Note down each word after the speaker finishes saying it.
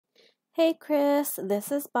Hey Chris,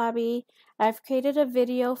 this is Bobby. I've created a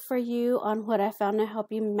video for you on what I found to help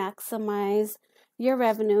you maximize your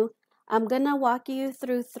revenue. I'm going to walk you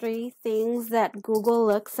through 3 things that Google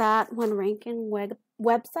looks at when ranking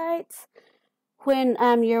websites. When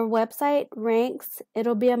your website ranks,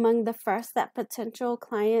 it'll be among the first that potential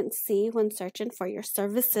clients see when searching for your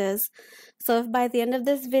services. So if by the end of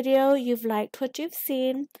this video you've liked what you've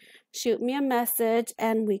seen, shoot me a message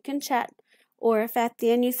and we can chat. Or if at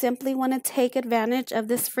the end you simply want to take advantage of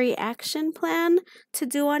this free action plan to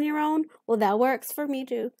do on your own, well, that works for me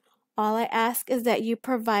too. All I ask is that you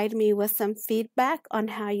provide me with some feedback on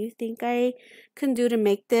how you think I can do to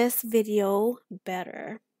make this video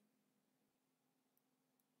better.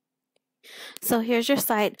 So here's your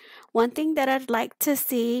site. One thing that I'd like to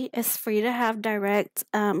see is for you to have direct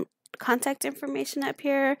contact information up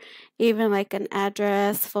here, even like an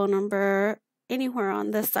address, phone number, anywhere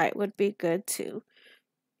on the site would be good too.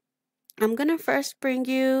 I'm going to first bring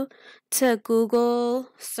you to Google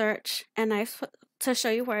search, and to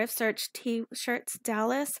show you where I've searched T-shirts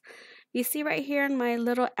Dallas. You see right here in my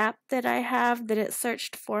little app that I have that it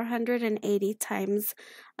searched 480 times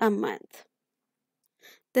a month.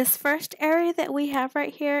 This first area that we have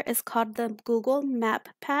right here is called the Google Map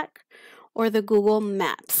Pack or the Google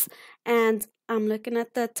Maps. And I'm looking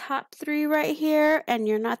at the top 3 right here and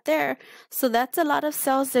you're not there. So that's a lot of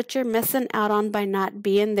sales that you're missing out on by not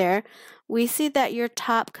being there. We see that your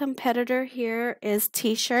top competitor here is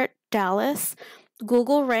T-shirt Dallas.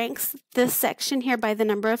 Google ranks this section here by the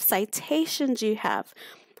number of citations you have.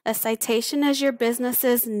 A citation is your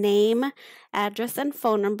business's name, address, and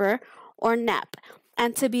phone number, or NAP.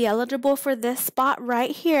 And to be eligible for this spot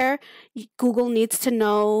right here, Google needs to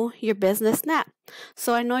know your business NAP.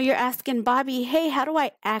 So I know you're asking, Bobby, hey, how do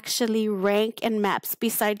I actually rank in maps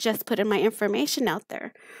besides just putting my information out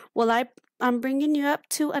there? Well, I'm bringing you up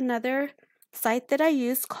to another site that I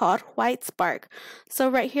use called White Spark. So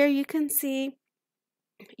right here you can see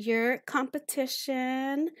your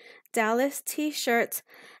competition, Dallas T-shirts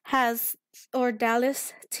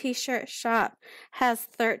Dallas T-shirt shop has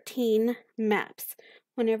 13 maps.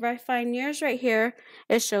 Whenever I find yours right here,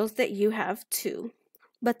 it shows that you have 2.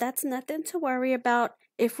 But that's nothing to worry about.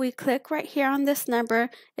 If we click right here on this number,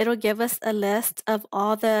 it'll give us a list of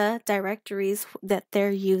all the directories that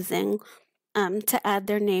they're using to add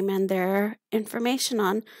their name and their information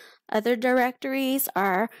on. Other directories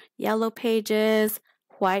are Yellow Pages,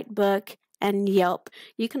 White Book, and Yelp.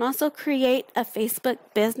 You can also create a Facebook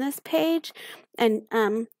business page and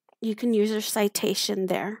you can use your citation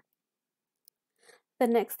there. The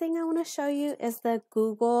next thing I want to show you is the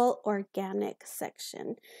Google Organic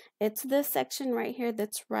section. It's this section right here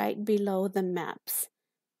that's right below the maps.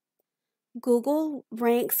 Google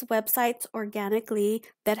ranks websites organically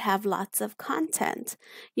that have lots of content.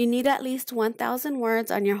 You need at least 1,000 words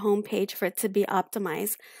on your homepage for it to be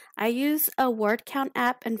optimized. I use a word count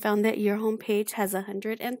app and found that your homepage has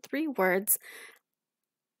 103 words.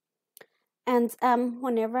 And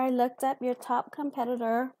whenever I looked up your top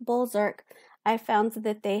competitor, Bullzerk, I found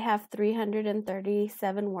that they have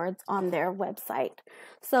 337 words on their website.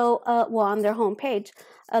 So, on their homepage.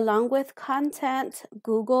 Along with content,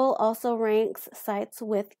 Google also ranks sites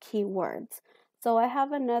with keywords. So I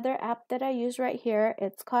have another app that I use right here.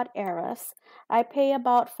 It's called Ahrefs. I pay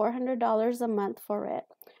about $400 a month for it.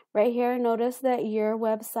 Right here, notice that your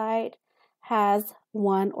website has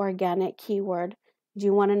 1 organic keyword. Do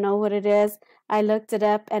you want to know what it is? I looked it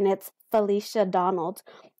up and it's Felicia Donald.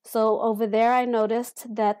 So over there I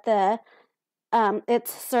noticed that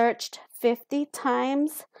it's searched 50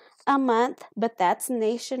 times a month, but that's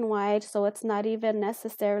nationwide, so it's not even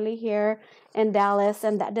necessarily here in Dallas,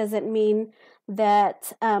 and that doesn't mean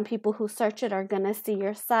that people who search it are going to see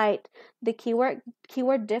your site. The keyword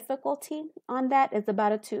difficulty on that is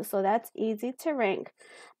about a 2, so that's easy to rank,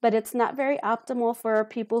 but it's not very optimal for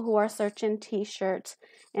people who are searching T-shirts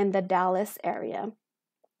in the Dallas area.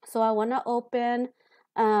 So I want to open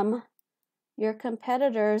your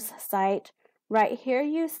competitor's site. Right here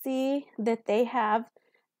you see that they have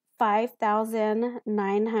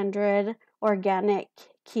 5,900 organic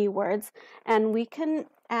keywords, and we can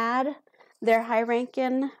add their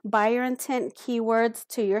high-ranking buyer intent keywords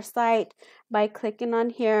to your site by clicking on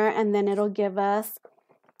here, and then it'll give us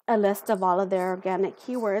a list of all of their organic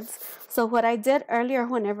keywords. So what I did earlier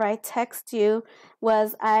whenever I text you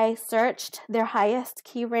was I searched their highest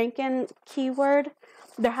ranking keyword,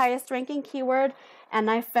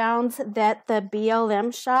 and I found that the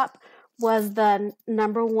BLM shop was the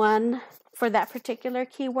number 1 for that particular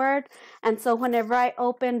keyword. And so whenever I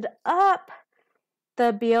opened up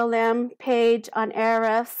the BLM page on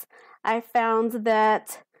Ahrefs, I found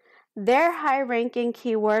that Their high-ranking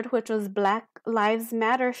keyword, which was Black Lives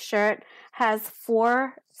Matter shirt, has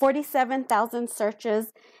 47,000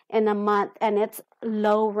 searches in a month, and it's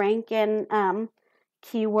low-ranking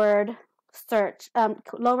keyword search,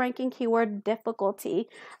 low-ranking keyword difficulty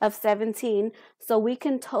of 17. So we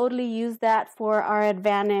can totally use that for our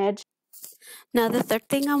advantage. Now, the third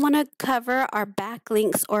thing I want to cover are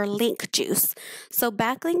backlinks or link juice. So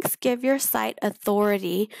backlinks give your site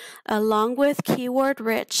authority along with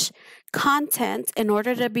keyword-rich content. In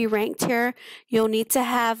order to be ranked here, you'll need to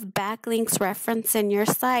have backlinks referenced in your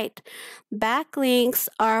site. Backlinks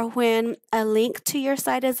are when a link to your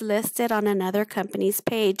site is listed on another company's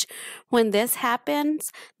page. When this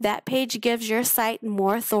happens, that page gives your site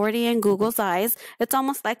more authority in Google's eyes. It's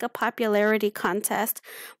almost like a popularity contest,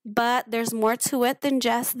 but there's more to it than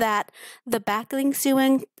just that. The backlinks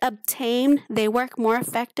you obtain, they work more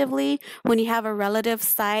effectively when you have a relative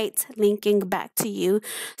site linking back to you.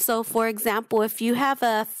 So for example, if you have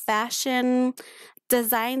a fashion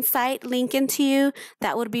design site linking to you,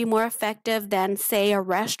 that would be more effective than, say, a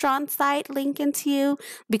restaurant site linking to you,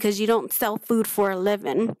 because you don't sell food for a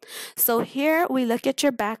living. So here we look at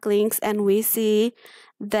your backlinks and we see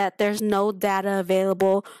that there's no data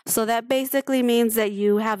available. So that basically means that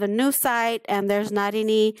you have a new site and there's not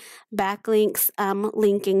any backlinks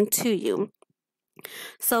linking to you.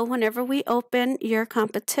 So whenever we open your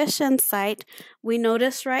competition site, we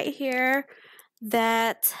notice right here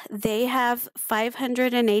that they have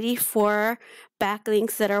 584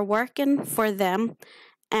 backlinks that are working for them,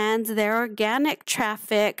 and their organic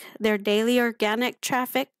traffic, their daily organic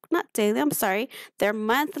traffic, not daily, I'm sorry, their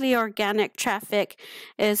monthly organic traffic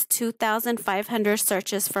is 2,500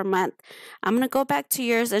 searches per month. I'm going to go back to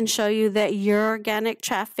yours and show you that your organic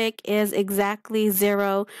traffic is exactly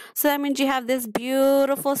 0. So that means you have this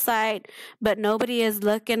beautiful site, but nobody is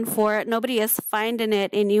looking for it. Nobody is finding it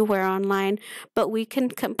anywhere online. But we can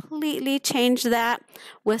completely change that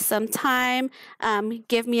with some time.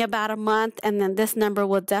 Give me about a month, and then this number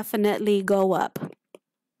will definitely go up.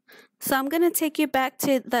 So I'm going to take you back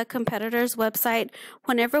to the competitor's website.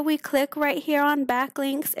 Whenever we click right here on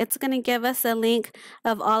backlinks, it's going to give us a link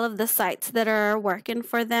of all of the sites that are working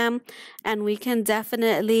for them, and we can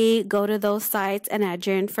definitely go to those sites and add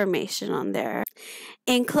your information on there.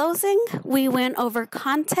 In closing, we went over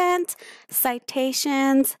content,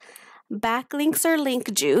 citations, backlinks or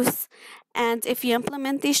link juice. And if you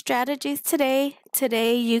implement these strategies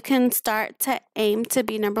today, you can start to aim to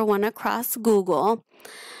be #1 across Google.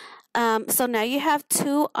 So now you have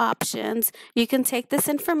two options. You can take this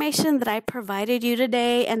information that I provided you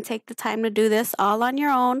today and take the time to do this all on your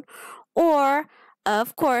own. Or,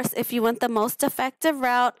 of course, if you want the most effective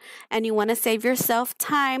route and you want to save yourself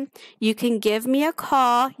time, you can give me a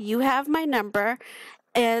call. You have my number.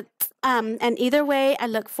 And either way, I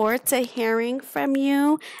look forward to hearing from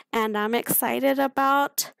you, and I'm excited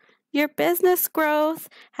about your business growth.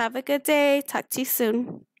 Have a good day. Talk to you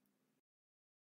soon.